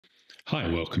Hi,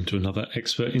 welcome to another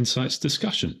Expert Insights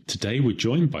discussion. Today we're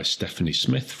joined by Stephanie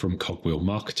Smith from Cogwheel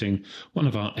Marketing, one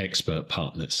of our expert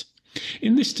partners.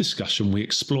 In this discussion, we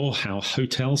explore how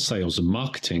hotel sales and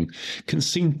marketing can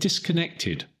seem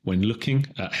disconnected when looking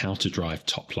at how to drive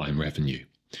top-line revenue.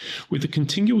 With the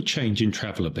continual change in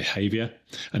traveller behaviour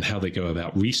and how they go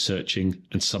about researching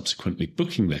and subsequently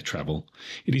booking their travel,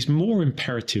 it is more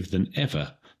imperative than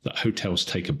ever that hotels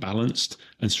take a balanced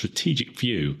and strategic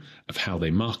view of how they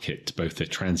market to both their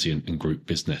transient and group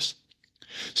business.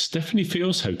 Stephanie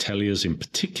feels hoteliers, in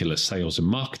particular sales and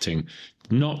marketing,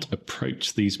 do not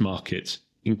approach these markets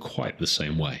in quite the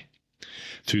same way.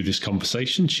 Through this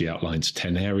conversation, she outlines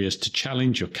 10 areas to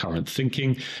challenge your current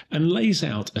thinking and lays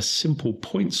out a simple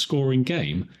point-scoring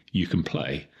game you can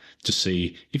play to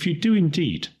see if you do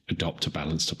indeed adopt a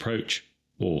balanced approach,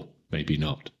 or maybe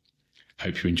not.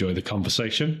 Hope you enjoy the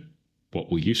conversation. What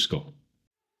will you score?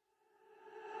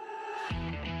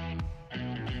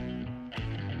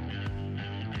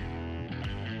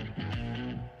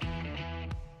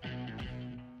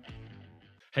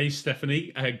 Hey,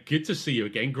 Stephanie, good to see you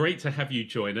again. Great to have you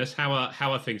join us. How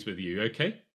are things with you?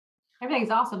 Okay?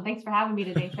 Everything's awesome. Thanks for having me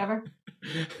today, Trevor.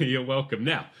 You're welcome.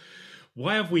 Now,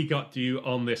 why have we got you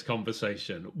on this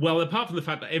conversation? Well, apart from the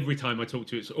fact that every time I talk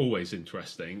to you, it's always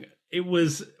interesting.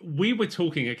 We were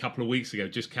talking a couple of weeks ago,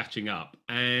 just catching up,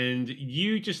 and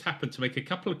you just happened to make a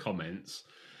couple of comments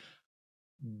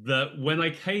that when I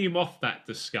came off that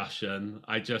discussion,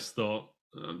 I just thought,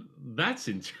 that's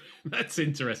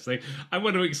interesting. I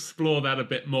want to explore that a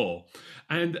bit more.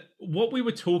 And what we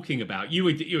were talking about, you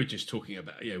were just talking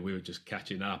about, we were just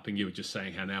catching up, and you were just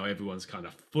saying how now everyone's kind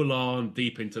of full on,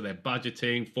 deep into their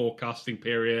budgeting, forecasting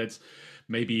periods,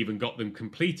 maybe even got them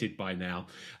completed by now.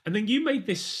 And then you made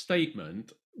this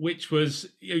statement, which was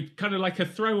kind of like a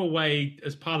throwaway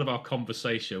as part of our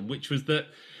conversation, which was that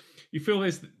you feel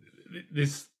there's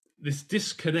this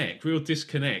real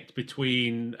disconnect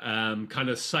between kind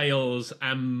of sales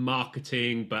and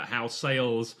marketing, but how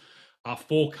sales are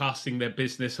forecasting their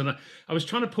business. And I was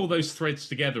trying to pull those threads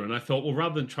together, and I thought, well,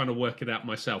 rather than trying to work it out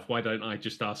myself, why don't I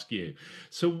just ask you?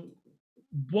 So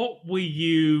what were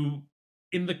you,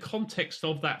 in the context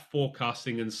of that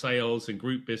forecasting and sales and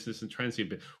group business and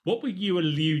transient, what were you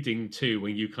alluding to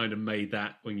when you kind of made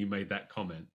that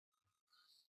comment?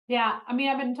 Yeah, I mean,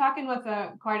 I've been talking with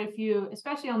quite a few,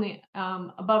 especially on the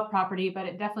above property, but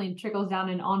it definitely trickles down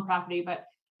in on property. But,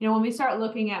 when we start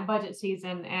looking at budget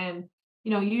season and,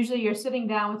 usually you're sitting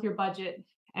down with your budget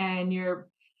and you're,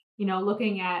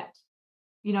 looking at,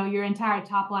 your entire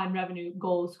top line revenue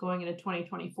goals going into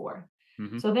 2024.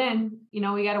 Mm-hmm. So then, we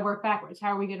got to work backwards.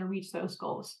 How are we going to reach those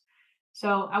goals?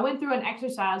 So I went through an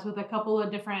exercise with a couple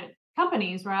of different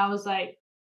companies where I was like,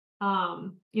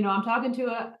 I'm talking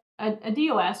to a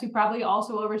DOS who probably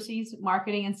also oversees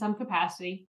marketing in some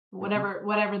capacity,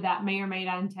 whatever that may or may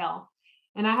not entail.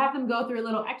 And I have them go through a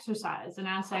little exercise, and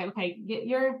I say, okay,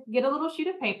 get a little sheet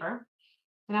of paper,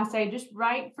 and I say, just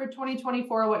write for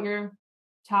 2024 what your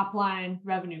top line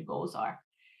revenue goals are.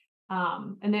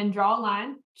 And then draw a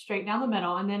line straight down the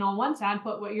middle. And then on one side,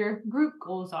 put what your group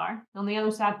goals are. On the other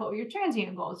side, put what your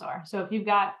transient goals are. So if you've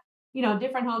got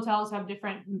different hotels have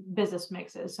different business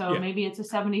mixes. So maybe it's a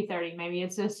 70-30, maybe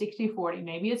it's a 60-40,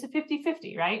 maybe it's a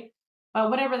 50-50, right? But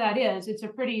whatever that is, it's a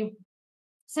pretty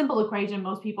simple equation.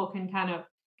 Most people can kind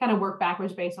of work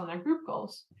backwards based on their group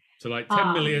goals. So like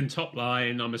 10 million top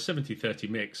line, I'm a 70-30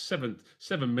 mix,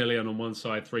 7 million on one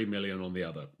side, 3 million on the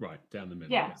other, right, down the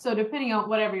middle. Yeah, so depending on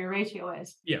whatever your ratio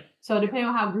is. Yeah. So depending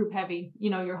on how group heavy,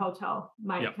 your hotel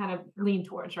might kind of lean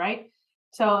towards, right?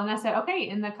 So, and I said, okay,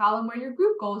 in the column where your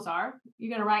group goals are, you're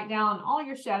going to write down all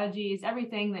your strategies,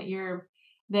 everything that you're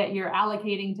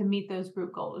allocating to meet those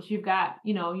group goals. You've got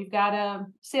a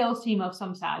sales team of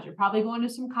some size. You're probably going to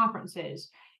some conferences.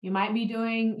 You might be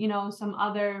doing, some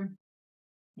other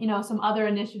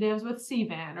initiatives with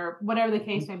CVAN or whatever the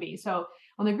case may be. So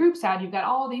on the group side, you've got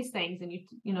all these things, and you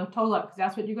total up because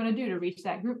that's what you're going to do to reach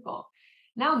that group goal.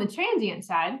 Now on the transient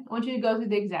side, I want you to go through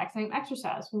the exact same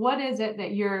exercise. What is it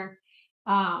that you're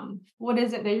going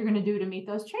to do to meet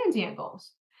those transient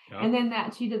goals? Yeah. And then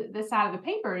that sheet of the side of the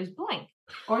paper is blank,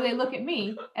 or they look at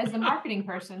me as the marketing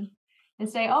person and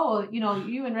say, oh,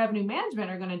 you and revenue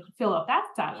management are going to fill up that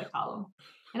side of the column.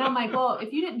 And I'm like, well,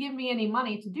 if you didn't give me any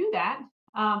money to do that,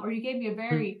 or you gave me a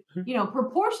very,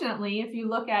 proportionately, if you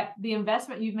look at the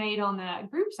investment you've made on the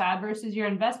group side versus your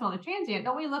investment on the transient,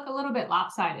 don't we look a little bit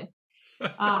lopsided?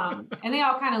 And they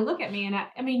all kind of look at me, and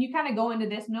I mean, you kind of go into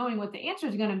this knowing what the answer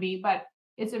is going to be, but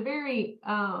it's very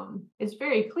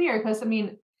clear because, I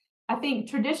mean, I think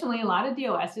traditionally a lot of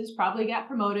DOSs probably got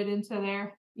promoted into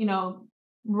their,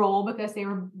 role because they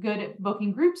were good at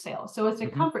booking group sales. So it's a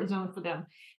Hmm. comfort zone for them.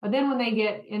 But then when they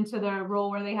get into the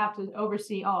role where they have to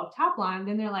oversee all top line,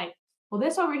 then they're like, well,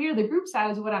 this over here, the group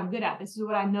side is what I'm good at. This is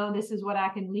what I know. This is what I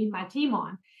can lead my team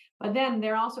on. But then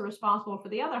they're also responsible for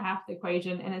the other half of the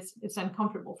equation, and it's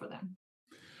uncomfortable for them.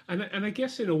 And I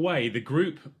guess in a way, the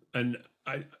group, and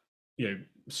I,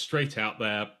 straight out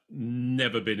there,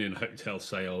 never been in hotel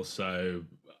sales, so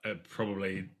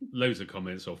probably loads of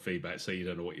comments or feedback, so you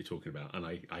don't know what you're talking about, and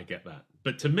I get that.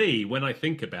 But to me, when I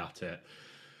think about it,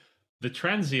 the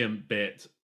transient bit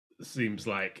seems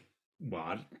like,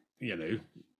 well,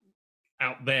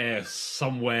 out there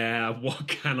somewhere. What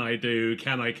can I do?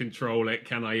 Can I control it?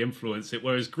 Can I influence it?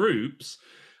 Whereas groups,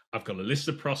 I've got a list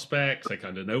of prospects. I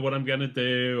kind of know what I'm going to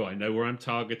do. I know where I'm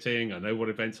targeting. I know what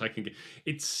events I can get.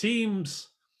 It seems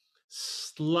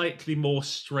slightly more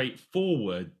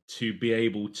straightforward to be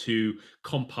able to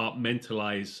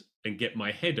compartmentalize and get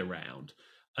my head around.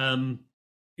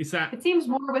 Is that? It seems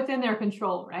more within their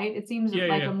control, right? It seems Yeah,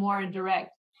 like yeah, a more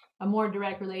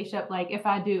direct relationship. Like if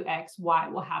I do X, Y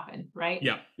will happen, right?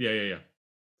 yeah, yeah, yeah, yeah.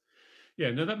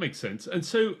 Yeah, no, that makes sense. And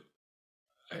so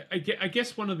I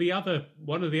guess one of the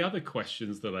other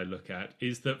questions that I look at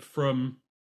is that from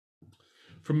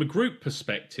a group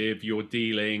perspective, you're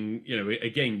dealing,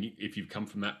 again, if you've come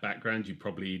from that background, you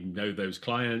probably know those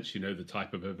clients, you know the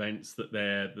type of events that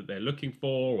they're looking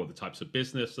for, or the types of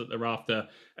business that they're after.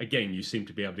 Again, you seem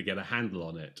to be able to get a handle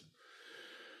on it.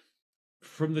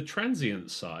 From the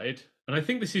transient side, and I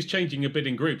think this is changing a bit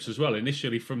in groups as well,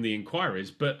 initially from the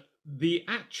inquiries, but the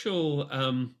actual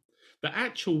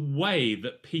way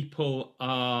that people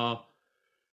are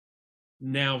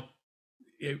now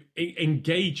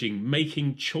engaging,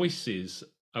 making choices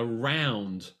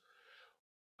around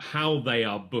how they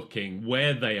are booking,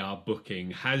 where they are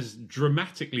booking, has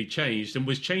dramatically changed, and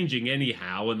was changing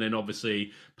anyhow. And then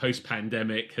obviously post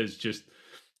pandemic has just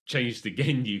changed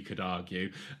again, you could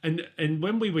argue. And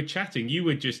when we were chatting, you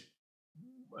were just,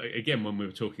 again, when we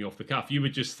were talking off the cuff, you were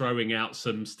just throwing out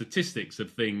some statistics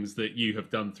of things that you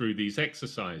have done through these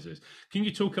exercises. Can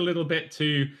you talk a little bit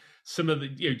to some of the,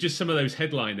 just some of those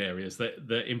headline areas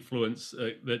that influence,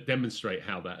 that demonstrate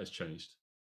how that has changed?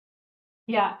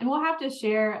 Yeah, and we'll have to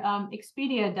share.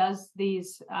 Expedia does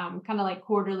these kind of like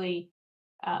quarterly,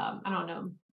 I don't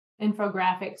know,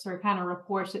 infographics or kind of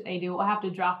reports that they do. We'll have to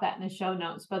drop that in the show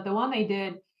notes. But the one they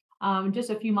did just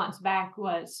a few months back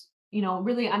was,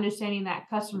 really understanding that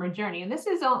customer journey. And this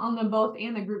is on the both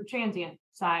and the group transient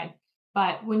side.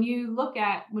 But when you look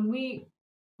at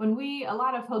a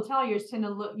lot of hoteliers tend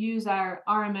to use our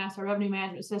RMS, our revenue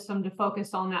management system, to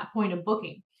focus on that point of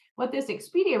booking. What this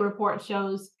Expedia report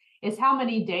shows is how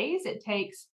many days it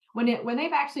takes when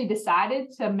they've actually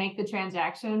decided to make the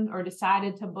transaction or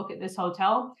decided to book at this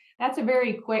hotel. That's a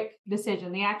very quick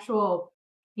decision. The actual,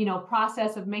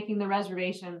 process of making the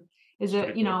reservation is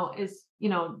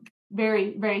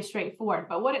very, very straightforward.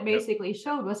 But what it Yep. basically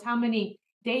showed was how many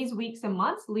days, weeks, and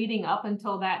months leading up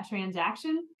until that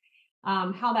transaction,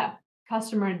 how that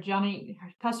customer journey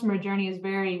is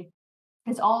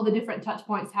it's all the different touch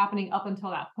points happening up until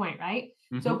that point, right?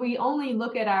 So if we only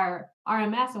look at our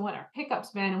RMS and what our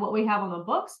pickup's been and what we have on the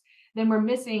books, then we're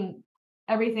missing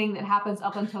everything that happens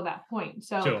up until that point.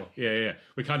 So Sure. Yeah, yeah.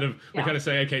 We kind of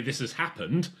say, okay, this has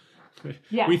happened.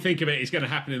 yeah, We think of it, it's going to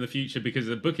happen in the future because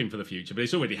they're booking for the future, but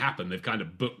it's already happened. They've kind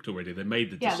of booked already. They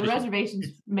made the decision. the reservation's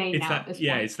made It's now that, at this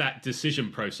yeah, point. it's that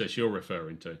decision process you're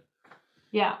referring to.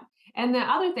 Yeah. And the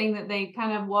other thing that they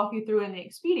kind of walk you through in the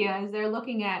Expedia is they're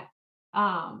looking at,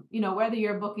 whether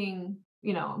you're booking,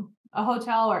 a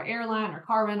hotel or airline or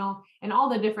car rental and all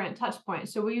the different touch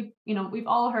points. So we've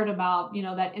all heard about,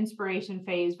 that inspiration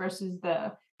phase versus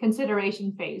the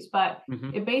consideration phase, but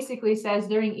Hmm. it basically says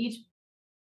during each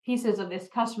pieces of this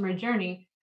customer journey,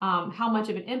 how much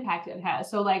of an impact it has.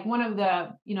 So like one of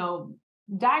the,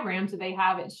 diagrams that they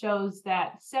have, it shows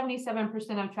that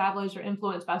 77% of travelers are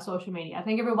influenced by social media. I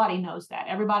think everybody knows that.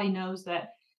 Everybody knows that,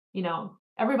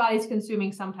 everybody's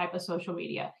consuming some type of social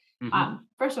media. Hmm.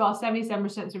 First of all,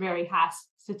 77% is a very high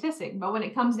statistic, but when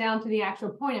it comes down to the actual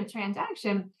point of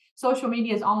transaction, social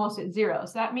media is almost at zero.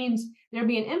 So that means there'd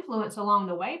be an influence along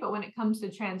the way, but when it comes to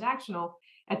transactional,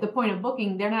 at the point of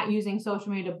booking, they're not using social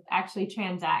media to actually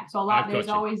transact. So there's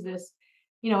always this,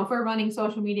 if we're running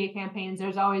social media campaigns,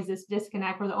 there's always this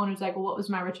disconnect where the owner's like, well, what was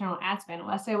my return on ad spend?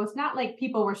 Well, I say, well, it's not like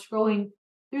people were scrolling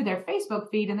through their Facebook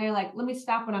feed and they're like, let me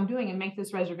stop what I'm doing and make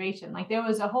this reservation. Like there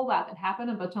was a whole lot that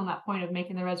happened up until that point of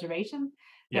making the reservation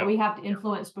that we have to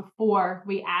influence before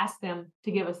we ask them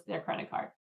to give us their credit card.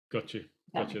 Got you.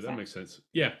 That Makes sense.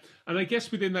 Yeah, and I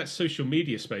guess within that social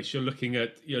media space, you're looking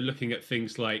at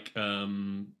things like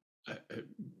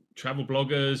travel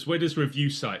bloggers? Where does review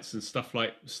sites and stuff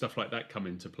like that come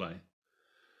into play?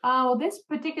 Well, this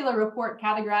particular report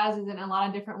categorizes in a lot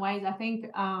of different ways. I think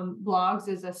blogs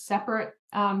is a separate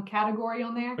category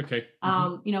on there. Okay.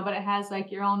 But it has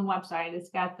like your own website. It's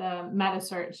got the meta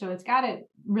search, so it's got it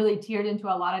really tiered into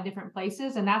a lot of different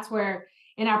places, and that's where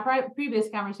in our previous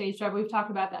conversation, Trevor, we've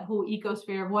talked about that whole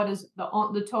ecosphere of what does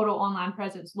the total online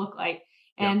presence look like,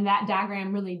 and that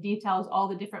diagram really details all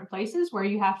the different places where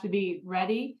you have to be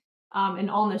ready and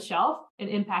on the shelf and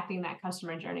impacting that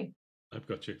customer journey. I've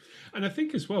got you. And I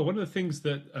think as well, one of the things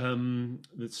that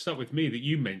that stuck with me that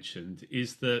you mentioned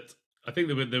is that I think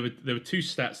there were two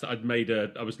stats that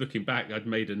I was looking back, I'd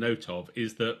made a note of,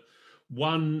 is that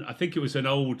one, I think it was an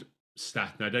old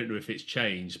stat, and I don't know if it's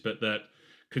changed, but that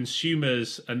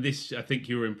consumers, and this I think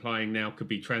you were implying now could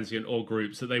be transient or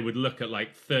groups, that they would look at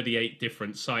like 38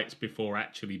 different sites before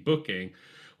actually booking,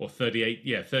 or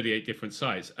 38 different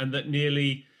sites, and that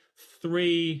nearly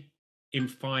 3 in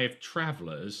 5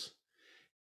 travelers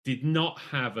did not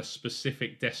have a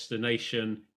specific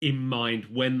destination in mind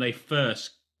when they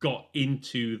first got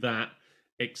into that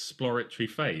exploratory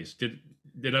phase.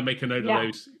 Did I make a note of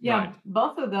those? Yeah, Right.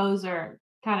 both of those are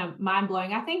kind of mind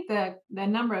blowing. I think the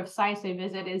number of sites they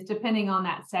visit is depending on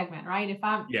that segment, right? If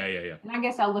I'm and I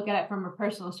guess I'll look at it from a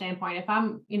personal standpoint. If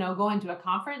I'm going to a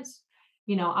conference,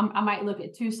 I might look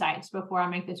at 2 sites before I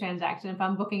make the transaction. If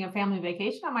I'm booking a family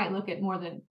vacation, I might look at more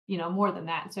than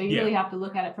that. So you really have to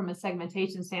look at it from a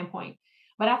segmentation standpoint.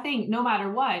 But I think no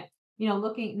matter what,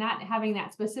 not having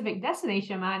that specific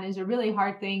destination in mind is a really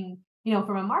hard thing,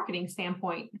 from a marketing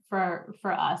standpoint for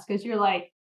us, because you're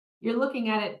looking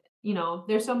at it,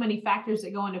 there's so many factors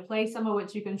that go into play, some of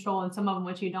which you control and some of them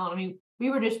which you don't. I mean, we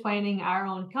were just planning our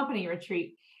own company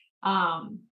retreat,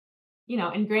 and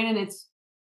granted it's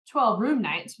 12 room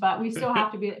nights, but we still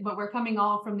have to be, but we're coming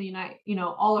all from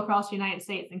all across the United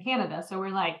States and Canada. So we're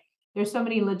like, there's so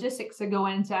many logistics that go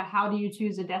into how do you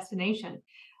choose a destination,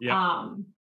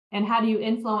 and how do you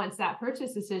influence that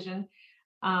purchase decision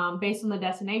based on the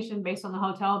destination, based on the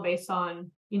hotel, based on,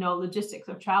 logistics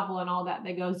of travel and all that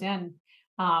goes in.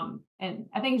 And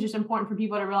I think it's just important for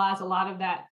people to realize a lot of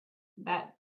that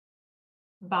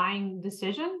buying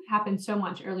decision happens so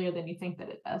much earlier than you think that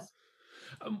it does.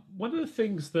 One of the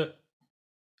things that,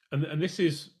 and this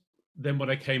is then what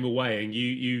I came away, and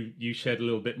you shared a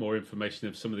little bit more information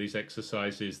of some of these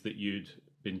exercises that you'd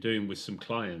been doing with some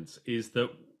clients, is that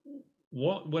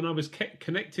when I was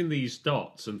connecting these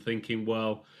dots and thinking,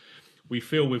 well, we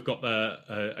feel we've got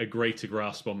a greater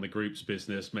grasp on the group's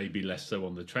business, maybe less so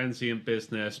on the transient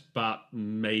business, but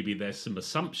maybe there's some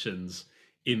assumptions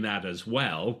in that as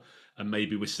well. And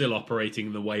maybe we're still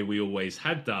operating the way we always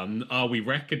had done. Are we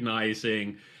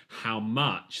recognizing how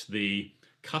much the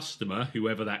customer,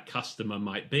 whoever that customer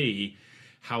might be,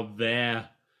 how their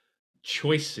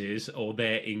choices or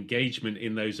their engagement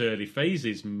in those early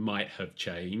phases might have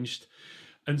changed?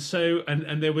 And so,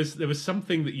 and there was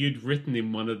something that you'd written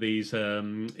in one of these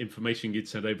information you'd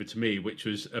sent over to me, which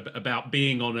was about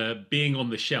being on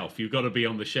the shelf. You've got to be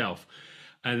on the shelf,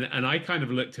 and I kind of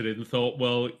looked at it and thought,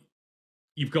 well,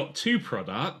 you've got 2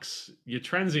 products, your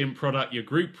transient product, your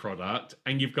group product,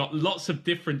 and you've got lots of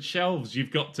different shelves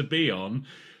you've got to be on,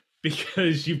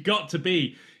 because you've got to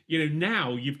be,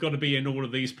 now you've got to be in all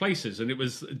of these places. And it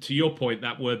was, to your point,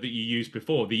 that word that you used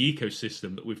before, the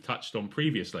ecosystem that we've touched on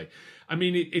previously. I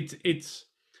mean,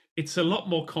 it's a lot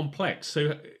more complex.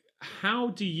 So how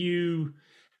have you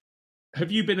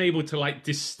been able to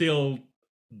distill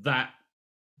that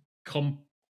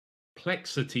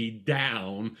complexity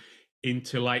down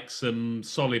into some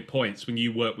solid points when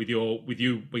you work with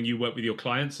your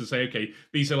clients and say, okay,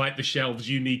 these are the shelves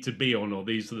you need to be on, or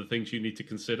these are the things you need to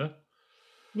consider?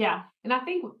 Yeah. And I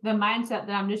think the mindset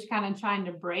that I'm just kind of trying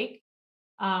to break,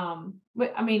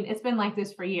 but I mean, it's been like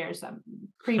this for years,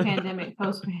 pre-pandemic,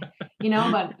 post,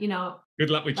 but good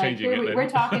luck with changing it. We're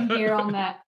talking here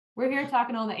we're here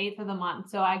talking on the 8th of the month.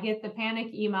 So I get the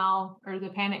panic email or the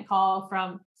panic call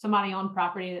from somebody on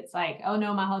property that's like, oh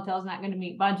no, my hotel's not going to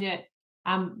meet budget.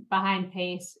 I'm behind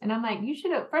pace. And I'm like,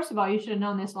 first of all, you should have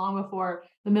known this long before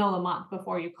the middle of the month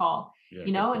before you call,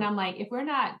 and I'm like, if we're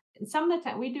not, some of the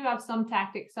time we do have some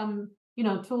tactics, some,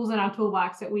 tools in our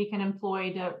toolbox that we can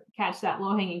employ to catch that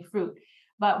low hanging fruit.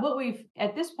 But what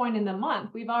at this point in the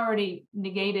month, we've already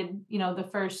negated, the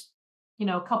first,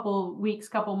 couple weeks,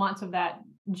 couple months of that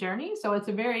journey. So it's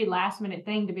a very last minute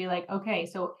thing to be like, okay,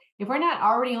 so if we're not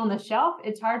already on the shelf,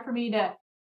 it's hard for me to,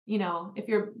 if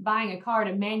you're buying a car,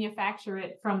 to manufacture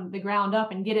it from the ground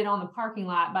up and get it on the parking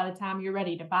lot by the time you're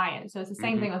ready to buy it. So it's the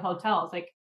same thing with hotels. Like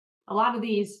a lot of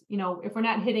these, if we're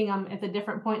not hitting them at the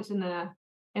different points in the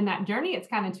in that journey, it's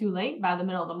kind of too late by the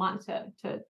middle of the month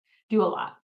to do a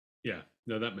lot. Yeah,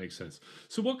 no, that makes sense.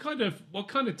 So what kind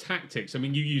of tactics? I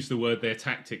mean, you use the word there,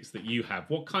 tactics that you have.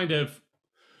 What kind of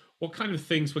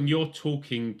things when you're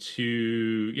talking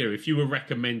to, if you were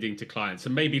recommending to clients,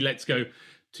 and maybe let's go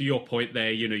to your point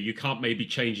there, you can't maybe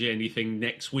change anything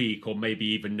next week or maybe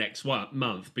even next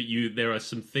month, but there are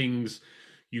some things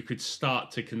you could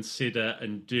start to consider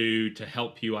and do to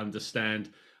help you understand,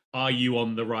 are you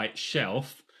on the right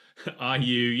shelf? Are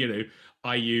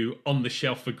you on the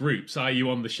shelf for groups? Are you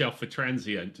on the shelf for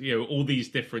transient? All these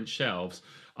different shelves.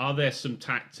 Are there some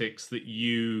tactics that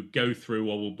you go through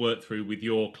or will work through with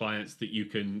your clients that you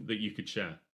could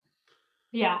share?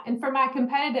 Yeah. And for my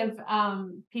competitive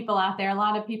people out there, a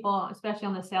lot of people, especially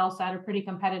on the sales side, are pretty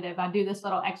competitive. I do this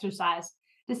little exercise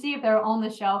to see if they're on the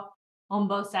shelf on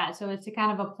both sides. So it's a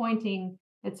kind of a pointing,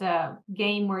 it's a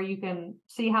game where you can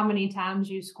see how many times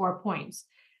you score points.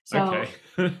 So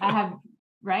Okay. I have,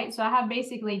 right. So I have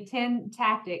basically 10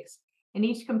 tactics, and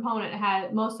each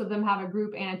component most of them have a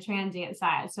group and a transient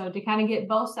side. So to kind of get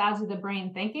both sides of the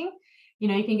brain thinking,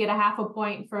 you can get a half a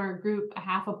point for a group, a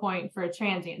half a point for a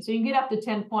transient. So you can get up to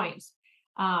 10 points.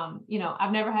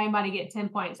 I've never had anybody get 10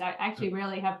 points. I actually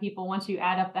rarely have people, once you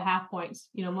add up the half points,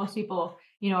 most people,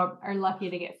 are lucky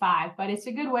to get 5, but it's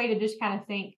a good way to just kind of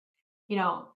think,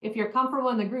 if you're comfortable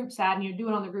in the group side and you're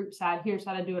doing on the group side, here's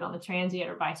how to do it on the transient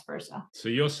or vice versa. So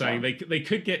you're saying they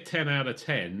could get 10 out of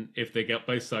 10 if they get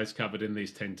both sides covered in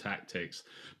these 10 tactics.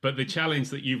 But the challenge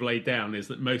that you've laid down is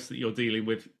that most that you're dealing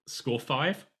with score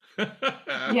 5.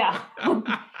 Yeah.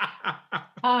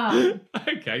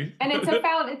 Okay. And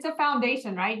it's a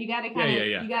foundation, right? You got to kind of,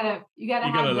 yeah. you got to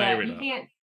have layer it you up.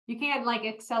 can't like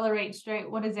accelerate straight.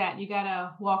 What is that? You got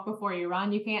to walk before you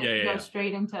run. You can't go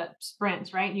straight into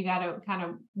sprints, right? You got to kind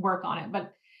of work on it.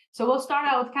 But so we'll start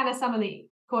out with kind of some of the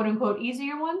quote unquote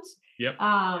easier ones. Yep.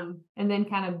 And then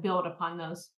kind of build upon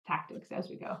those tactics as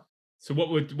we go. So where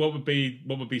would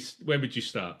you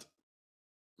start?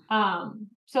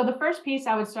 So the first piece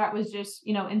I would start was just,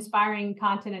 inspiring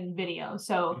content and video.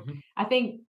 So I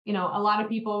think, a lot of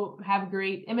people have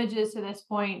great images to this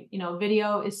point.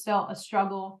 Video is still a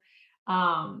struggle.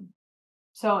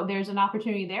 So there's an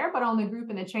opportunity there, but on the group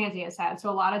and the transient side. So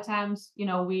a lot of times,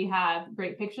 we have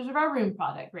great pictures of our room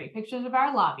product, great pictures of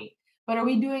our lobby, but are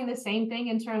we doing the same thing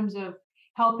in terms of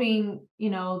helping,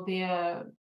 there's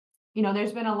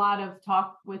been a lot of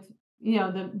talk with,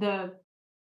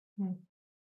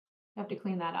 have to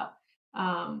clean that up.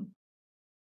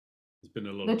 There's been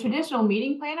a lot. The traditional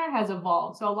meeting planner has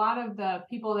evolved. So a lot of the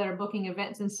people that are booking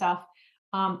events and stuff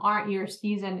aren't your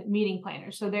seasoned meeting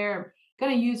planners. So they're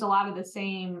going to use a lot of the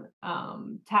same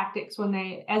tactics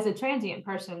as a transient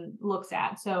person looks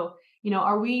at. So,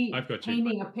 are we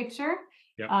painting a picture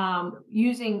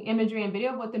using imagery and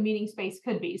video of what the meeting space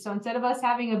could be? So instead of us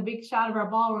having a big shot of our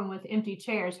ballroom with empty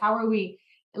chairs, how are we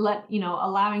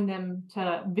allowing them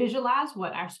to visualize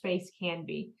what our space can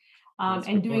be,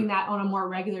 and doing that on a more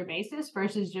regular basis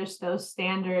versus just those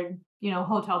standard,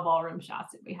 hotel ballroom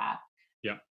shots that we have.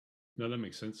 Yeah, no, that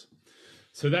makes sense.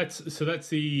 So that's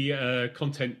the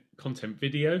content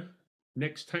video.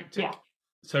 Next tactic. Yeah.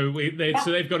 So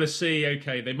they've got to see.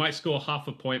 Okay, they might score half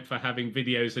a point for having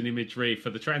videos and imagery for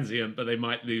the transient, but they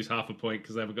might lose half a point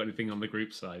because they haven't got anything on the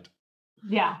group side.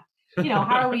 Yeah.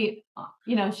 How are we,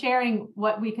 sharing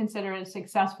what we consider a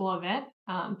successful event,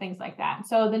 things like that.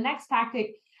 So the next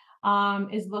tactic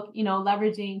is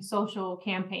leveraging social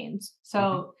campaigns.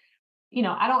 So,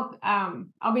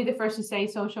 I'll be the first to say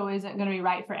social isn't going to be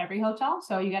right for every hotel.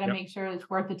 So you got to make sure it's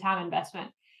worth the time investment.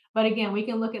 But again, we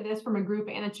can look at this from a group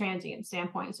and a transient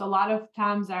standpoint. So a lot of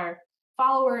times our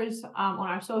followers on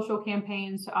our social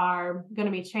campaigns are going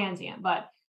to be transient, but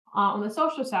on the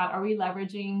social side, are we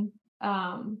leveraging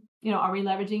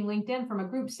LinkedIn from a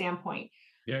group standpoint?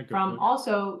 Yeah, good from point.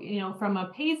 Also, from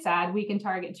a paid side, we can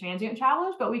target transient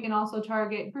travelers, but we can also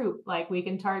target group, like we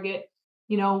can target,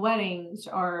 weddings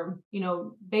or,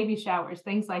 baby showers,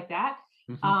 things like that.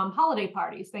 Holiday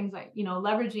parties, things like,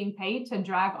 leveraging paid to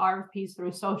drive RFPs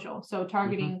through social. So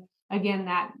targeting, again,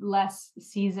 that less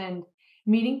seasoned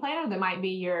meeting planner that might be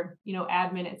your,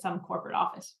 admin at some corporate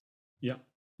office. Yeah.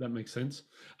 That makes sense.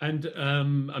 And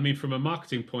from a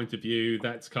marketing point of view,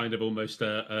 that's kind of almost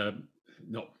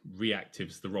not reactive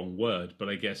is the wrong word, but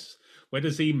I guess where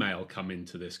does email come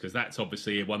into this? Because that's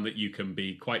obviously one that you can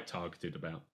be quite targeted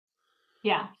about.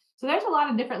 Yeah. So there's a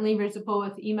lot of different levers to pull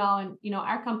with email. And,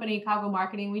 our company, Cargo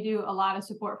Marketing, we do a lot of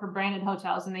support for branded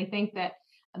hotels, and they think that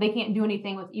they can't do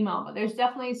anything with email, but there's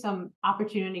definitely some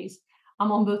opportunities.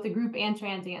 on both the group and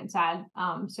transient side.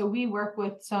 So we've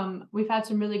had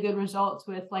some really good results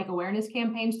with like awareness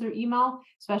campaigns through email,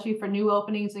 especially for new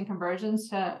openings and conversions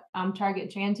to target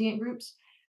transient groups,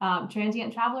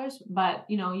 transient travelers. But,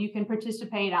 you can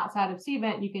participate outside of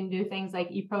Cvent. You can do things like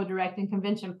ePro Direct and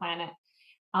Convention Planet.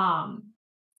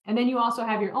 And then you also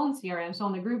have your own CRM. So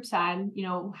on the group side,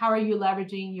 how are you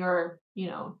leveraging your,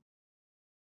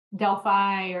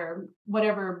 Delphi or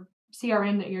whatever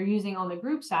CRM that you're using on the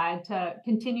group side to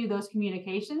continue those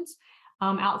communications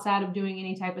outside of doing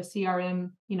any type of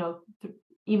CRM,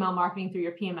 email marketing through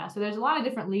your PMS. So there's a lot of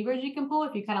different levers you can pull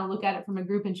if you kind of look at it from a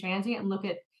group and transient and look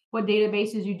at what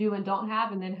databases you do and don't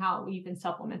have, and then how you can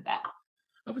supplement that.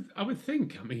 I would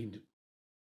think,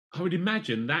 I would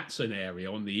imagine that's an area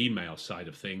on the email side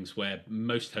of things where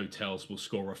most hotels will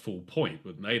score a full point,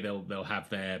 wouldn't they? They'll have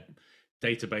their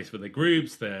database for the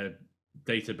groups, their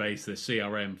database, their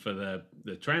CRM for the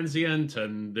transient,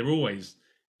 and they're always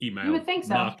email. You would think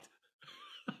so. Marked.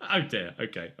 Oh dear.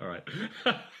 Okay. All right.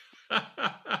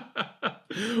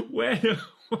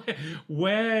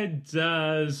 where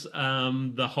does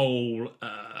the whole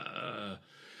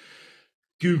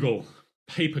Google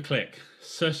pay-per-click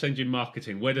search engine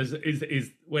marketing, where does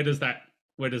that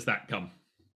come?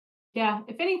 Yeah,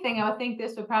 if anything, I would think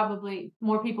this would probably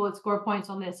more people would score points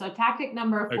on this. So tactic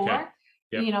number 4, Okay.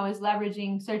 Yep. is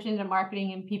leveraging search engine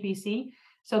marketing and PPC.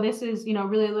 So this is,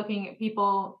 really looking at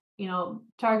people,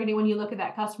 targeting. When you look at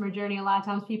that customer journey, a lot of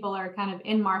times people are kind of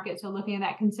in market, so looking at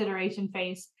that consideration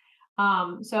phase.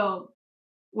 So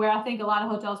where I think a lot of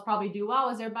hotels probably do well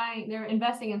is they're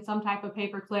investing in some type of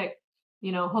pay-per-click,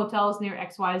 hotels near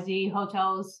XYZ,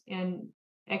 hotels in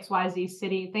XYZ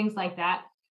city, things like that.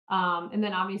 And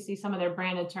then obviously some of their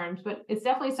branded terms, but it's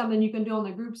definitely something you can do on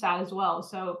the group side as well.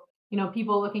 So,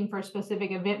 people looking for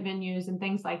specific event venues and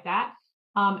things like that.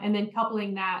 And then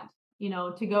coupling that,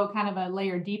 to go kind of a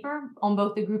layer deeper on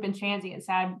both the group and transient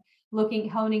side,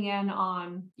 honing in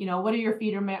on, what are your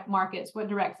feeder markets, what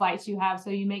direct flights you have. So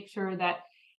you make sure that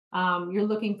you're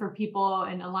looking for people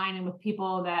and aligning with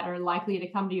people that are likely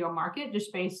to come to your market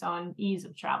just based on ease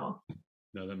of travel.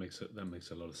 No, that makes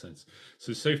a lot of sense.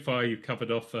 So far you've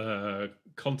covered off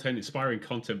inspiring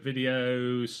content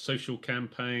videos, social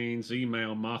campaigns,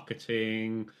 email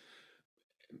marketing,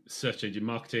 search engine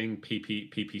marketing,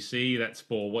 PPC. That's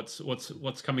 4.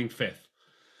 What's coming 5th?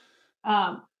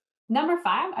 Number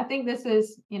 5, I think this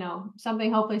is,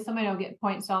 something hopefully somebody will get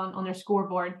points on their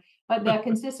scoreboard, but the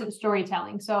consistent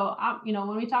storytelling. So,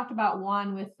 when we talked about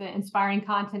one with the inspiring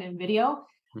content and video,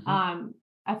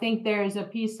 I think there's a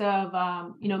piece of,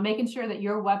 making sure that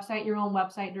your own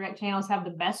website direct channels have the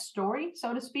best story,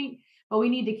 so to speak, but we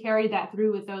need to carry that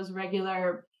through with those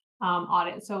regular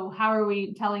audits. So how are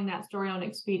we telling that story on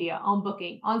Expedia, on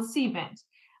Booking, on Cvent,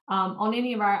 on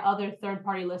any of our other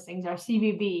third-party listings, our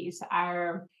CVBs,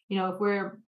 if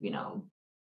we're,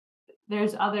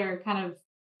 there's other kind of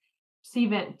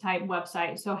Cvent type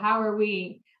websites. So how are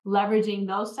we leveraging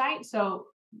those sites? So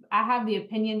I have the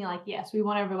opinion, yes, we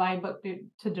want everybody to book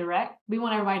to direct. We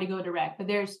want everybody to go direct, but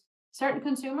there's certain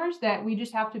consumers that we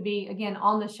just have to be, again,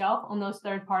 on the shelf on those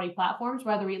third-party platforms,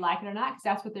 whether we like it or not, because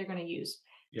that's what they're going to use.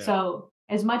 Yeah. So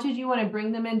as much as you want to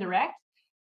bring them in direct,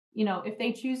 if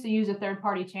they choose to use a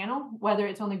third-party channel, whether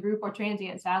it's on the group or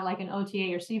transient side, like an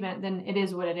OTA or Cvent, then it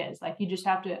is what it is. Like you just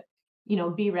have to,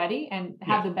 be ready and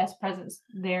have the best presence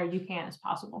there you can as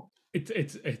possible.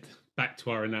 It's back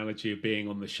to our analogy of being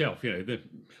on the shelf.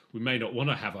 We may not want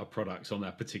to have our products on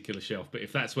that particular shelf, but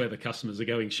if that's where the customers are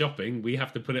going shopping, we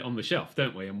have to put it on the shelf,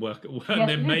 don't we? And work, and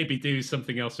then maybe do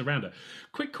something else around it.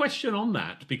 Quick question on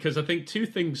that, because I think 2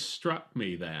 things struck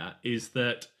me there. Is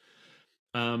that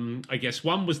I guess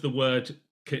one was the word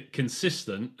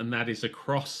consistent, and that is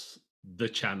across the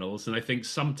channels. And I think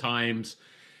sometimes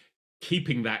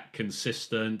keeping that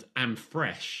consistent and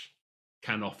fresh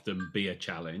can often be a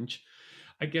challenge.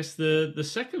 I guess the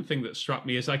second thing that struck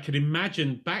me is I could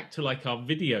imagine back to like our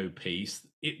video piece,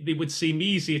 it would seem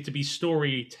easier to be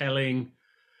storytelling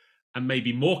and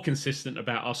maybe more consistent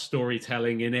about our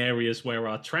storytelling in areas where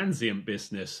our transient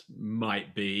business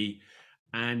might be,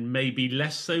 and maybe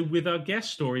less so with our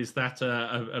guest stories. That's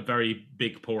a very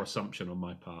big, poor assumption on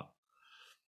my part.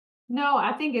 No,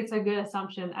 I think it's a good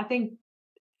assumption. I think,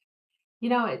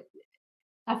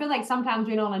 I feel like sometimes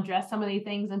we don't address some of these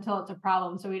things until it's a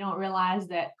problem. So we don't realize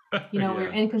that,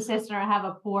 we're inconsistent or have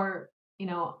a poor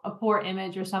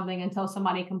image or something until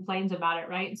somebody complains about it.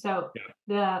 Right. So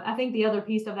I think the other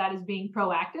piece of that is being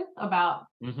proactive about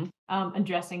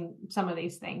addressing some of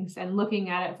these things and looking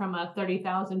at it from a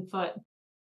 30,000 foot.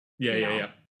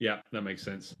 Yeah. That makes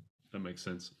sense.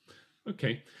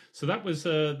 Okay, so that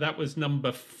was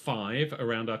number 5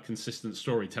 around our consistent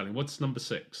storytelling. What's number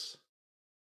 6?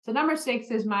 So number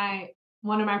 6 is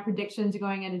one of my predictions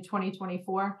going into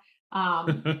 2024.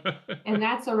 And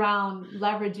that's around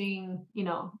leveraging,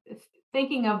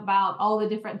 thinking about all the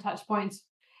different touch points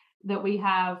that we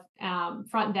have,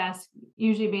 front desk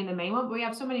usually being the main one, but we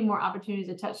have so many more opportunities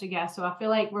to touch the guest. So I feel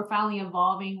like we're finally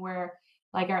evolving where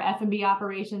like our F&B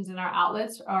operations and our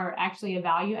outlets are actually a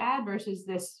value add versus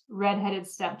this redheaded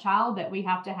stepchild that we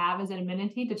have to have as an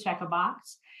amenity to check a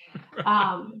box.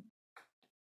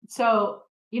 So,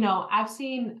 I've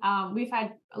seen, we've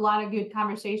had a lot of good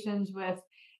conversations with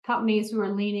companies who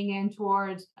are leaning in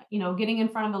towards, getting in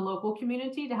front of the local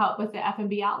community to help with the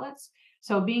F&B outlets.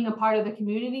 So being a part of the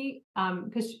community,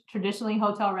 because traditionally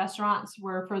hotel restaurants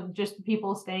were for just the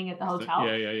people staying at the hotel.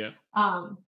 Yeah.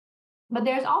 But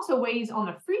there's also ways on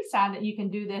the free side that you can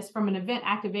do this from an event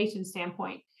activation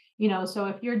standpoint. So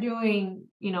if you're doing,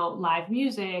 live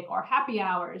music or happy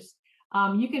hours,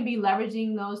 you can be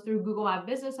leveraging those through Google My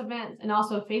Business events and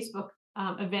also Facebook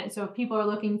events. So if people are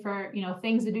looking for,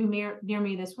 things to do near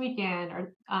me this weekend,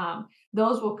 or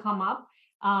those will come up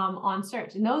on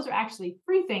search. And those are actually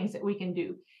free things that we can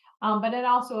do. But it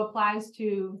also applies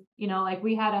to, like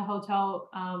we had a hotel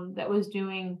that was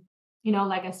doing,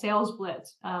 like a sales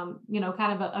blitz, kind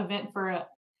of an event for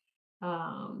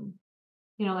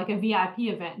like a VIP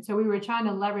event. So we were trying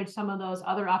to leverage some of those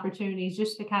other opportunities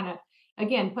just to kind of,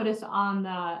 again, put us on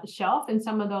the shelf in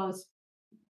some of those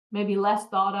maybe less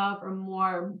thought of or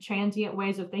more transient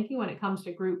ways of thinking when it comes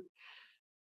to group.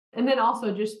 And then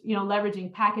also just,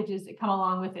 leveraging packages that come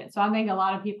along with it. So I think a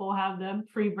lot of people have the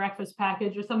free breakfast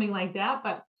package or something like that.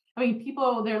 But I mean,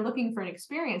 people, they're looking for an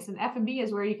experience, and F&B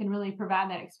is where you can really provide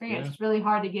that experience. Yeah. It's really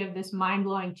hard to give this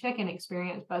mind-blowing chicken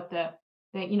experience, but the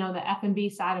F&B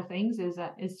side of things is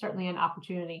certainly an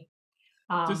opportunity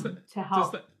to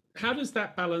help. How does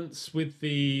that balance with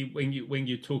when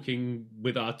you're talking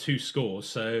with our 2 scores?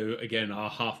 So again, our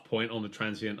half point on the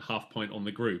transient, half point on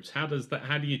the groups. How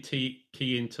do you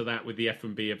key into that with the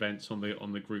F&B events on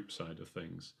the group side of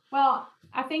things? Well,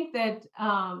 I think that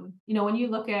when you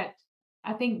look at,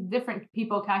 I think different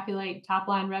people calculate top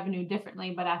line revenue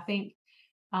differently, but I think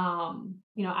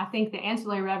I think the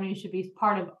ancillary revenue should be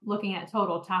part of looking at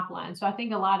total top line. So I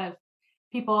think a lot of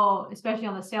people, especially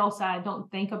on the sales side, don't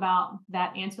think about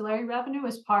that ancillary revenue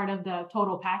as part of the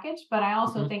total package. But I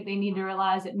also think they need to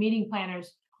realize that meeting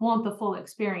planners want the full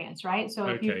experience, right? So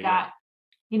if you've got,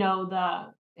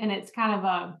 and it's kind of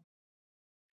a,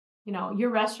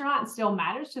 your restaurant still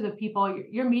matters to the people.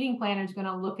 Your meeting planner is going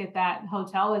to look at that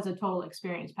hotel as a total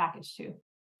experience package too.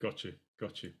 Got you.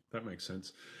 That makes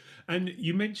sense. And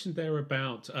you mentioned there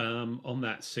about on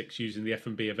that 6 using the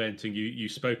F&B event, and you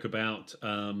spoke about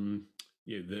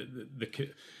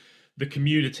the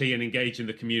community and engaging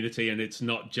the community, and it's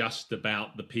not just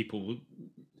about the people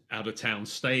out of town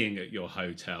staying at your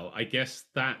hotel. I guess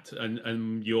that and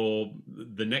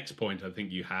the next point I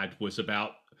think you had was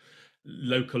about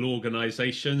local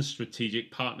organizations,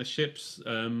 strategic partnerships.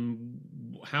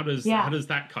 How does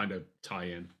that kind of tie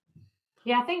in?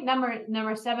 Yeah, I think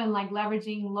number 7, like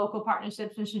leveraging local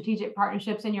partnerships and strategic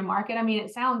partnerships in your market. I mean,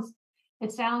 it sounds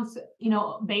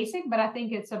basic, but I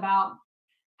think it's about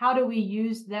how do we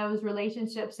use those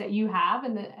relationships that you have,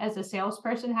 and as a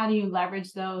salesperson, how do you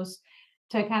leverage those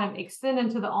to kind of extend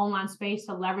into the online space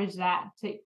to leverage that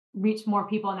to reach more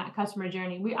people in that customer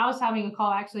journey. I was having a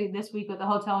call actually this week with a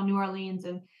hotel in New Orleans,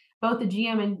 and both the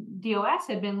GM and DOS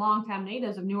had been longtime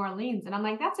natives of New Orleans. And I'm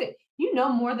like, that's it.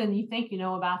 More than you think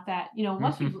about that.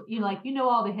 Once you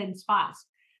all the hidden spots.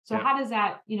 So how does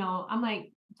that, I'm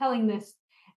like telling this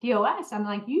DOS, I'm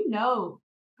like,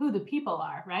 who the people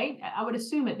are, right? I would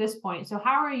assume at this point. So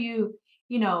how are you,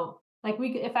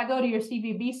 if I go to your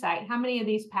CVB site, how many of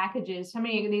these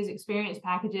experience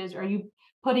packages are you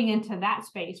putting into that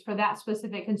space for that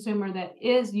specific consumer that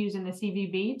is using the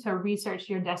CVB to research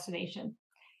your destination?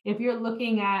 If you're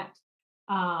looking at,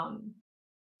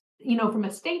 from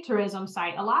a state tourism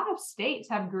site, a lot of states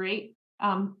have great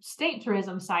state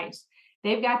tourism sites.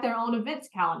 They've got their own events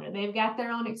calendar. They've got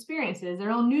their own experiences, their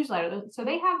own newsletter. So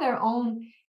they have their own,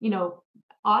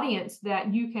 audience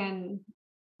that you can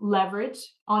leverage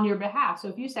on your behalf. So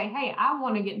if you say, hey, I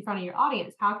want to get in front of your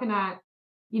audience, how can I,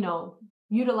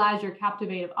 utilize your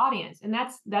captivative audience? And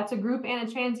that's a group and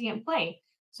a transient play.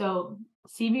 So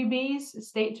CVBs,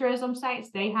 state tourism sites,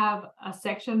 they have a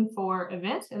section for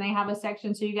events, and they have a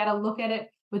section. So you got to look at it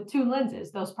with 2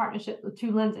 lenses, those partnerships with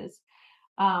 2 lenses.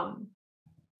 The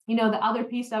other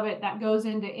piece of it that goes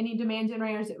into any demand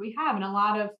generators that we have, and a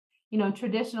lot of,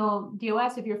 traditional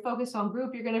DOS, if you're focused on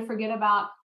group, you're going to forget about,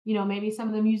 maybe some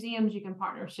of the museums you can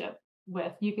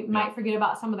with. You Yeah. might forget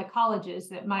about some of the colleges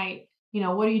that might,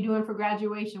 what are you doing for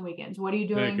graduation weekends? What are you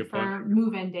Very doing good point. for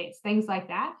move-in dates? Things like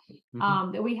that,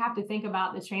 Hmm. that we have to think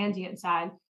about the transient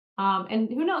side. And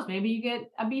who knows, maybe you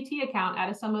get a BT account out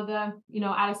of some of the,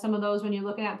 out of some of those when you're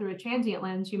looking at through a transient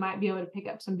lens, you might be able to pick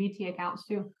up some BT accounts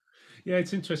too. Yeah,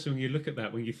 it's interesting when you look at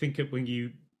that, when you think of when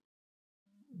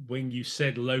you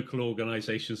said local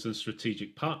organizations and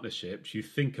strategic partnerships, you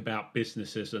think about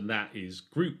businesses and that is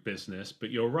group business.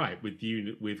 But you're right,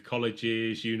 with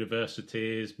colleges,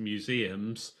 universities,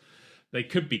 museums, they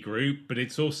could be group, but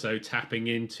it's also tapping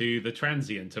into the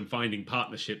transient and finding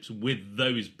partnerships with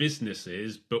those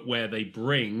businesses, but where they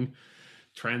bring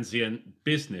transient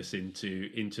business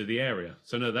into the area.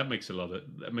 So no, that makes a lot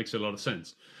of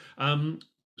sense. Um,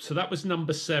 so that was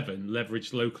number 7,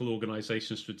 leverage local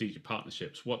organization strategic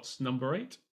partnerships. What's number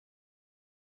 8?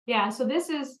 Yeah, so this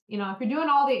is, if you're doing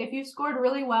if you've scored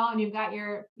really well and you've got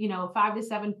your, 5 to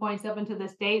 7 points up into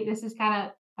this date, this is kind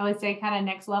of, I would say, kind of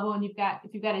next level. And if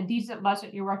you've got a decent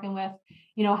budget you're working with,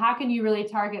 how can you really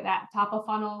target that top of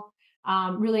funnel,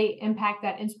 really impact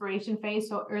that inspiration phase?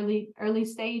 So early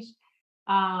stage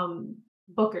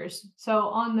bookers. So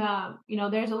on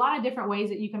there's a lot of different ways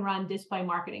that you can run display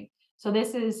marketing. So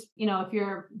this is, if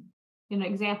you're,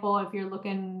 example, if you're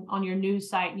looking on your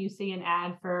news site and you see an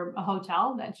ad for a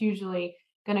hotel, that's usually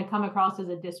going to come across as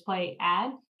a display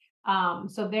ad.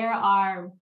 So there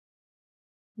are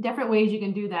different ways you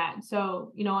can do that.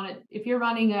 So, if you're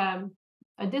running a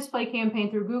display campaign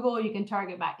through Google, you can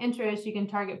target by interest, you can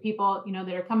target people,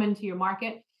 that are coming to your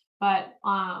market. But,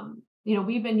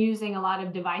 we've been using a lot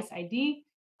of device ID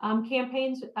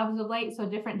campaigns as of late. So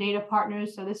different data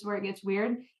partners. So this is where it gets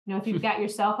weird. If you've got your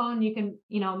cell phone, you can,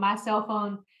 my cell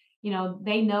phone,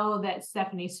 they know that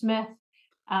Stephanie Smith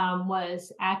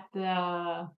was at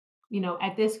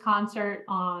at this concert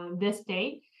on this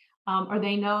date. Or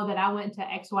they know that I went to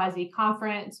XYZ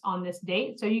conference on this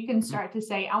date. So you can start to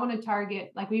say, I want to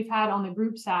target, like we've had on the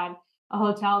group side, a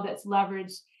hotel that's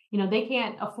leveraged, they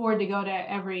can't afford to go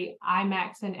to every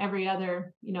IMAX and every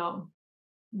other,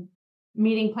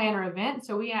 meeting planner event.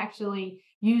 So we actually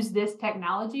use this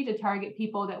technology to target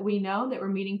people that we know that were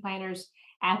meeting planners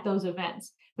at those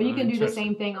events. But you can do the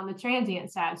same thing on the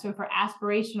transient side. So for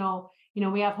aspirational,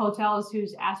 we have hotels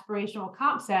whose aspirational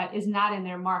comp set is not in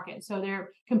their market. So they're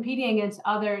competing against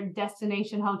other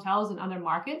destination hotels in other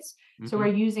markets. So we're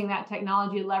using that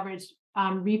technology to leverage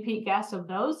repeat guests of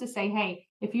those to say, hey,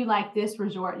 if you like this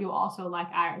resort, you'll also like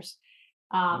ours.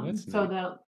 So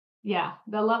the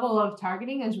level of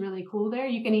targeting is really cool there.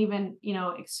 You can even,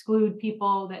 exclude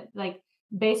people that, like,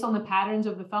 based on the patterns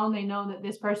of the phone, they know that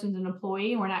this person's an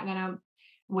employee. We're not going to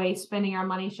waste spending our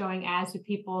money showing ads to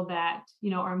people that,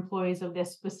 are employees of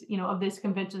this, of this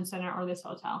convention center or this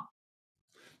hotel.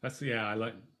 I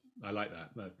like that.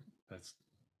 That's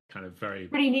kind of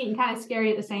pretty neat and kind of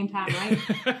scary at the same time, right?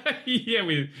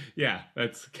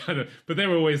 That's kind of, but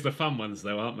they're always the fun ones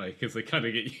though, aren't they? Because they kind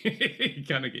of get you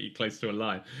kind of get you close to a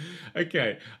line.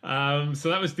 Okay, so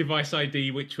that was device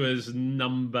ID, which was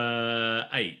number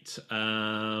 8.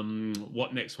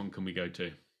 What next one can we go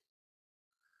to?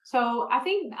 So I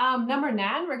think number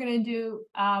 9, we're going to do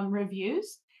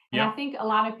reviews. And I think a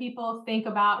lot of people think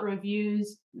about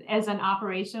reviews as an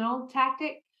operational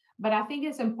tactic, but I think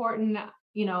it's important,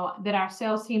 that our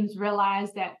sales teams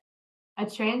realize that a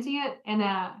transient and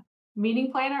a meeting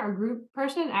planner or group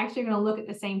person actually are going to look at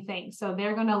the same thing. So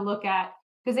they're going to look at,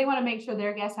 because they want to make sure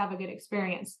their guests have a good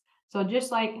experience. So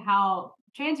just like how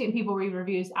transient people read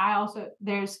reviews,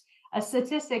 there's a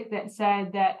statistic that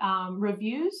said that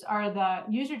reviews are the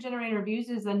user-generated reviews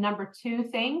is the number 2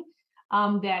 thing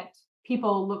that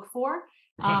people look for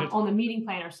on the meeting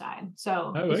planner side.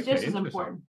 So it's just as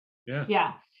important.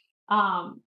 Yeah.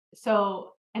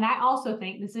 So, and I also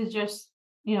think this is just,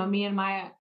 me and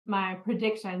my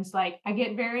predictions. Like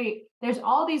there's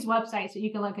all these websites that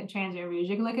you can look at transient reviews.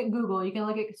 You can look at Google, you can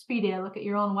look at Expedia, look at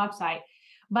your own website,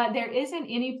 but there isn't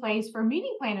any place for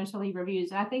meeting planners to leave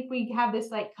reviews. And I think we have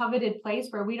this like coveted place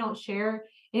where we don't share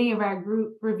any of our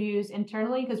group reviews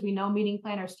internally because we know meeting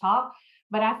planners talk.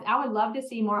 But I would love to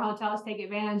see more hotels take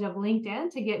advantage of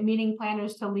LinkedIn to get meeting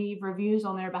planners to leave reviews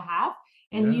on their behalf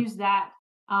and use that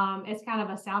as kind of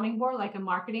a sounding board, like a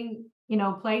marketing,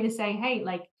 play to say, hey,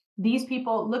 like these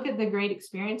people, look at the great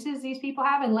experiences these people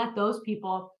have and let those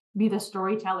people be the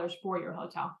storytellers for your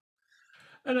hotel.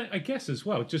 And I guess as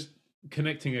well, just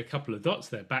connecting a couple of dots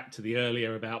there back to the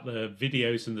earlier about the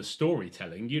videos and the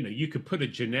storytelling, you could put a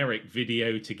generic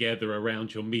video together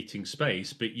around your meeting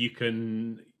space, but you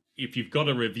can, if you've got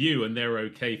a review and they're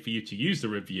okay for you to use the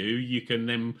review, you can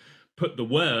then put the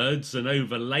words and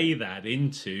overlay that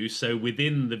into, so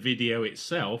within the video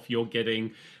itself you're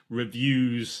getting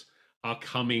reviews are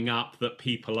coming up that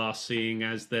people are seeing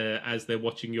as they're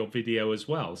watching your video as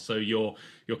well. So you're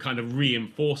kind of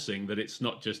reinforcing that it's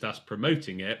not just us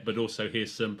promoting it, but also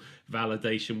here's some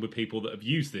validation with people that have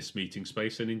used this meeting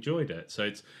space and enjoyed it. So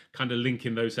it's kind of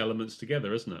linking those elements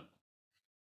together, isn't it?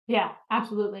 Yeah,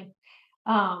 absolutely.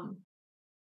 Um,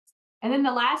 and then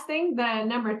the last thing, the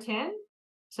number 10.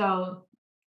 So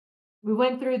we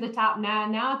went through the top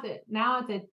 9. Now at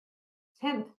the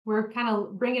 10th, we're kind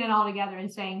of bringing it all together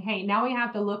and saying, hey, now we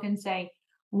have to look and say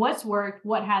what's worked,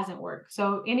 what hasn't worked.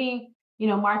 So any,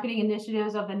 marketing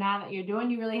initiatives of the 9 that you're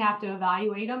doing, you really have to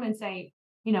evaluate them and say,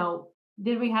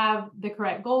 did we have the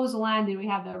correct goals aligned? Did we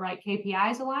have the right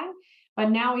KPIs aligned? But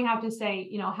now we have to say,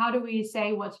 how do we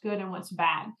say what's good and what's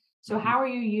bad? So how are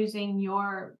you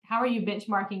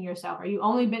benchmarking yourself? Are you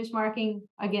only benchmarking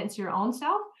against your own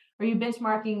self? Or are you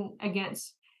benchmarking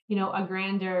against, a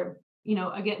grander,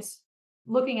 against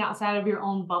looking outside of your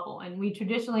own bubble? And we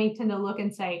traditionally tend to look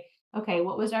and say, okay,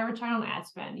 what was our return on ad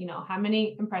spend? How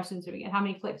many impressions did we get? How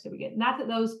many clicks did we get? Not that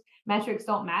those metrics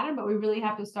don't matter, but we really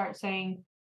have to start saying,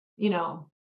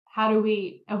 how do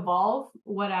we evolve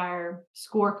what our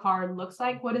scorecard looks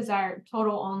like? What does our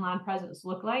total online presence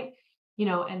look like?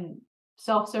 And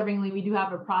self-servingly, we do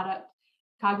have a product,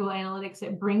 Cogwheel Analytics,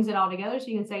 that brings it all together. So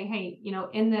you can say, hey,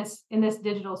 in this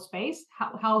digital space,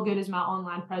 how good is my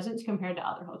online presence compared to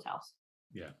other hotels?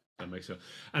 Yeah, that makes sense.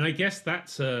 And I guess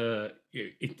that's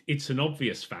it's an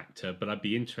obvious factor, but it'll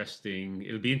be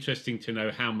interesting to know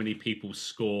how many people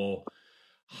score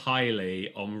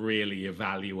highly on really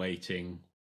evaluating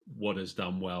what has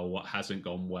done well, what hasn't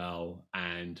gone well,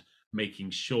 and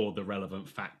making sure the relevant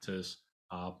factors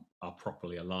are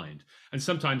properly aligned. And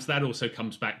sometimes that also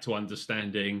comes back to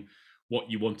understanding what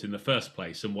you want in the first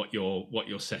place and what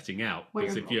you're setting out.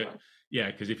 Because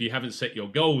if you haven't set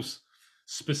your goals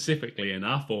specifically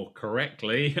enough or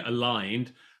correctly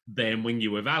aligned, then when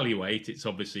you evaluate, it's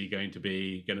obviously going to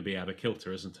be out of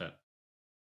kilter, isn't it?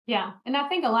 Yeah. And I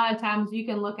think a lot of times you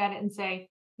can look at it and say,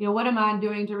 what am I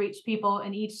doing to reach people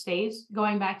in each stage?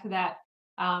 Going back to that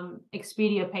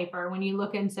Expedia paper, when you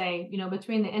look and say,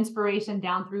 between the inspiration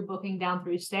down through booking, down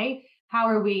through stay, how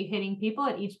are we hitting people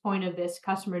at each point of this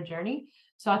customer journey?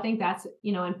 So I think that's,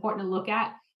 important to look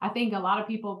at. I think a lot of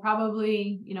people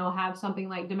probably, have something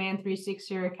like Demand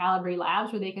 360 or Calibri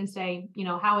Labs, where they can say,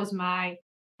 how is my,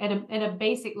 at a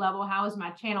basic level, how is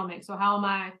my channel mix? So how am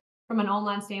I, from an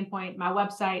online standpoint, my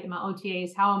website and my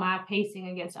OTAs, how am I pacing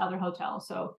against other hotels?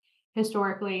 So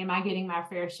historically, am I getting my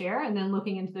fair share? And then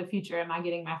looking into the future, am I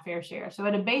getting my fair share? So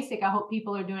at a basic, I hope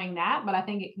people are doing that, but I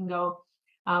think it can go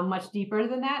much deeper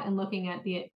than that and looking at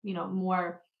the,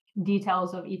 more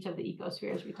details of each of the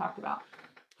ecospheres we talked about.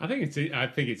 I think it's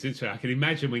interesting. I can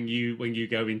imagine when you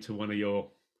go into one of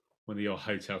your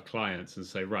hotel clients and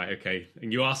say, right, okay,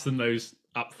 and you ask them those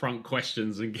upfront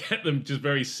questions and get them just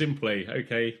very simply,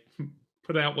 okay,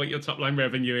 put out what your top line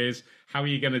revenue is. How are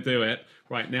you going to do it?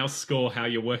 Right now, score how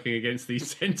you're working against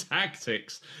these 10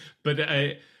 tactics. But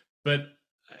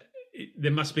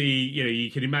there must be, you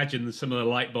can imagine some of the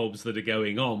light bulbs that are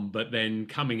going on, but then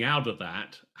coming out of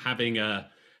that, having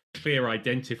a clear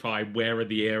identify where are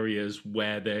the areas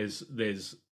where there's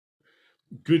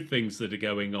good things that are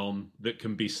going on that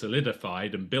can be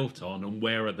solidified and built on, and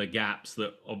where are the gaps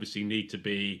that obviously need to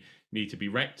be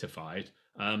rectified.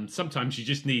 Sometimes you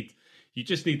just need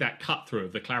that cut through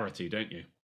of the clarity, don't you?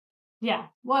 Yeah.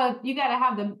 Well, you got to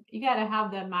have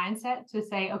the mindset to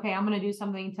say, okay, I'm going to do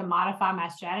something to modify my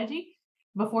strategy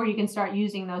before you can start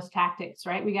using those tactics,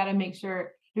 right? We got to make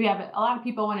sure a lot of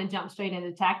people want to jump straight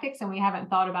into tactics, and we haven't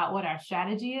thought about what our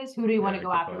strategy is. Who do we want to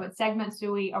go after? What segments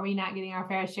are we not getting our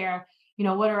fair share?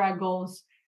 What are our goals?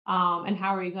 And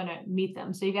how are you going to meet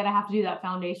them? So you got to have to do that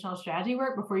foundational strategy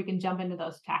work before you can jump into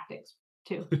those tactics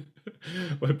too.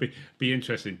 Well, it'd be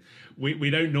interesting. We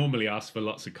don't normally ask for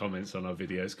lots of comments on our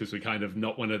videos because we're kind of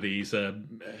not one of these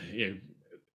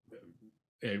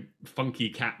funky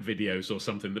cat videos or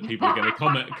something that people are going to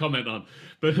comment on.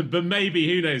 But maybe,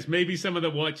 who knows, maybe someone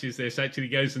that watches this actually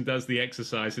goes and does the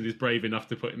exercise and is brave enough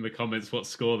to put in the comments what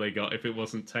score they got if it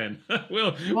wasn't 10. How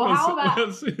about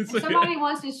if somebody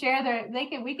wants to share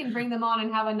we can bring them on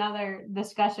and have another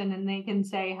discussion, and they can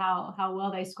say how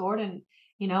well they scored, and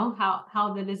how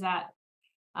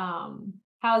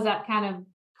does that kind of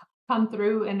come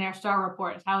through in their star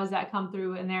reports? How does that come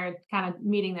through in their kind of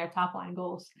meeting their top line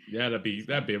goals? Yeah, that'd be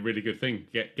a really good thing.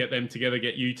 Get them together,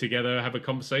 get you together, have a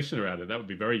conversation around it. That would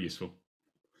be very useful.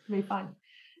 It'd be fun.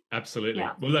 Absolutely.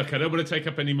 Yeah. Well, look, I don't want to take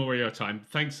up any more of your time.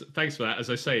 Thanks for that. As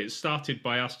I say, it started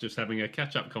by us just having a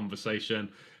catch-up conversation,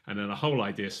 and then a whole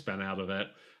idea spun out of it.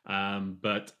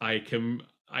 But I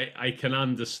can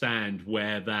understand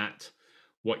where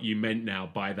what you meant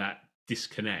now by that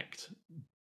disconnect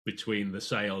between the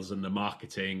sales and the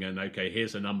marketing, and okay,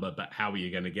 here's a number, but how are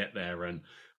you going to get there, and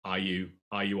are you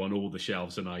on all the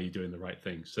shelves, and are you doing the right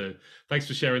thing? So thanks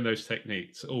for sharing those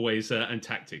techniques, always, and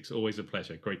tactics. Always a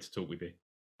pleasure. Great to talk with you.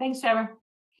 Thanks, Trevor.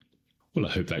 Well,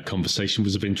 I hope that conversation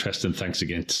was of interest, and thanks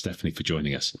again to Stephanie for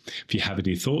joining us. If you have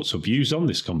any thoughts or views on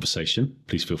this conversation,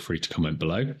 please feel free to comment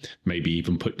below, maybe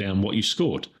even put down what you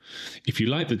scored. If you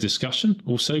like the discussion,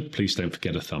 also, please don't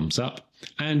forget a thumbs up.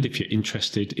 And if you're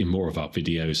interested in more of our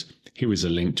videos, here is a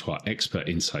link to our Expert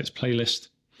Insights playlist.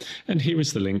 And here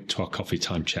is the link to our Coffee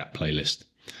Time Chat playlist.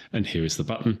 And here is the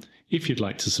button if you'd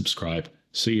like to subscribe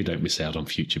so you don't miss out on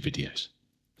future videos.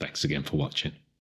 Thanks again for watching.